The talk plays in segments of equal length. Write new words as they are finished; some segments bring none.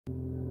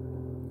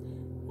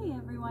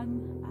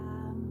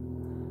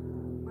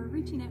everyone. We're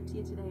reaching out to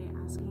you today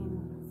asking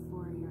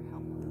for your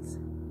help, please.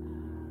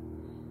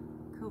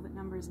 COVID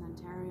numbers in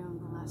Ontario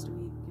the last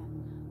week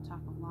and talk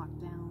of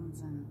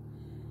lockdowns, and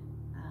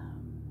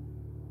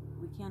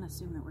we can't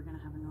assume that we're going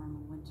to have a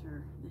normal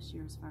winter this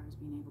year as far as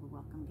being able to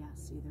welcome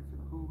guests either for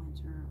the whole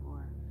winter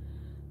or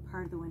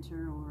part of the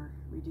winter, or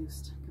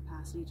reduced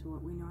capacity to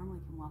what we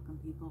normally can welcome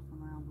people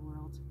from around the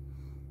world,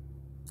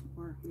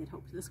 or we had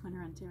hoped this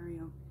winter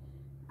Ontario.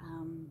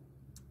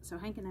 So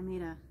Hank and I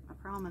made a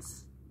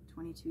promise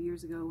 22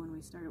 years ago when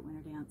we started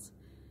Winter Dance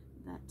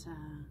that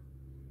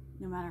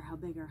no matter how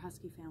big our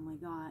husky family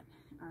got,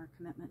 our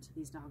commitment to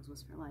these dogs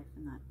was for life,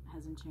 and that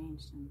hasn't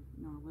changed, and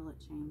nor will it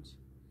change.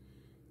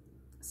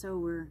 So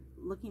we're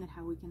looking at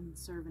how we can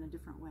serve in a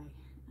different way.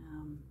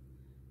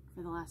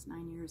 For the last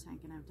 9 years,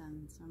 Hank and I have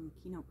done some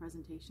keynote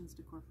presentations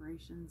to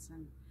corporations,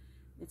 and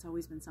it's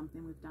always been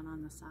something we've done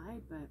on the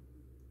side, but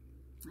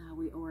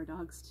we owe our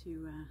dogs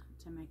to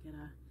make it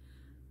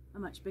a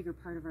much bigger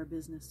part of our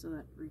business, so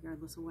that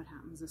regardless of what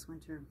happens this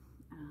winter,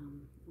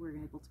 we're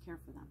able to care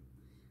for them.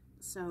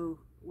 So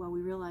while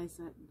we realize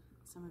that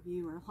some of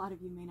you, or a lot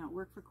of you, may not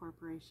work for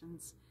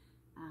corporations,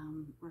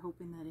 we're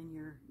hoping that in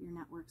your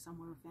network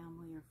somewhere,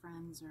 family or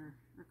friends or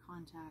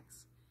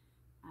contacts,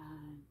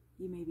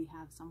 you maybe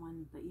have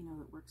someone that you know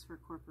that works for a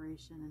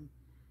corporation,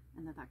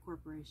 and that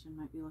corporation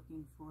might be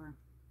looking for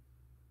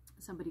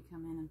somebody to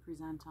come in and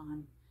present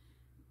on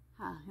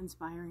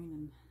inspiring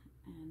and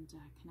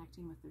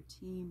connecting with their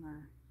team,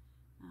 or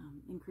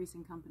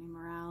increasing company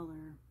morale,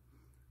 or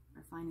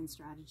finding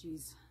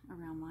strategies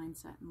around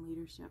mindset and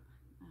leadership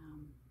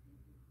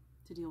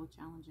to deal with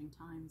challenging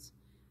times,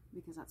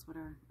 because that's what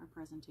our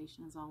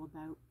presentation is all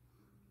about.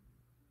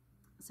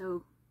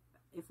 So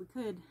if we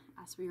could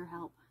ask for your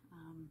help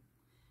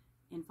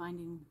in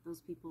finding those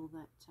people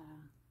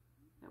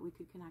that we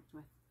could connect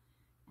with,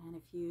 and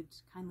if you'd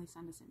kindly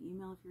send us an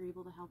email if you're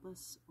able to help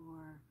us,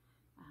 or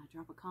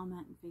drop a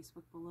comment in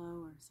Facebook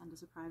below, or send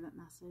us a private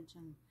message,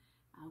 and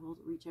we'll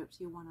reach out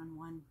to you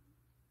one-on-one.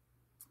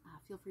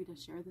 Feel free to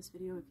share this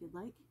video if you'd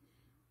like,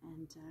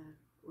 and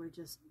we're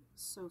just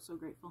so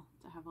grateful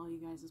to have all you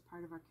guys as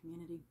part of our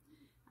community,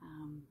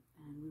 and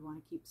we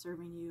want to keep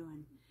serving you,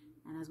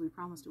 and as we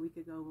promised a week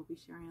ago, we'll be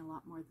sharing a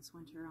lot more this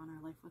winter on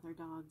our life with our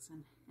dogs,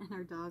 and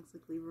our dogs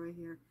like Leroy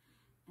here,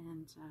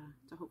 and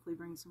to hopefully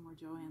bring some more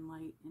joy and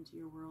light into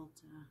your world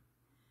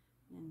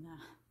in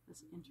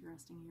this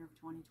interesting year of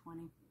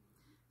 2020.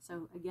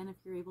 So again, if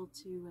you're able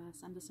to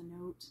send us a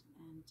note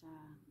and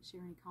share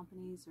any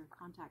companies or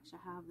contacts you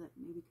have that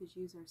maybe could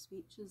use our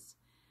speeches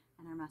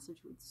and our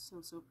message, we'd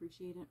so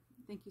appreciate it.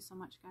 Thank you so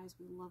much, guys.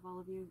 We love all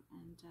of you,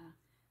 and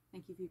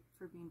thank you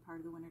for being part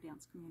of the Winter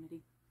Dance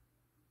community.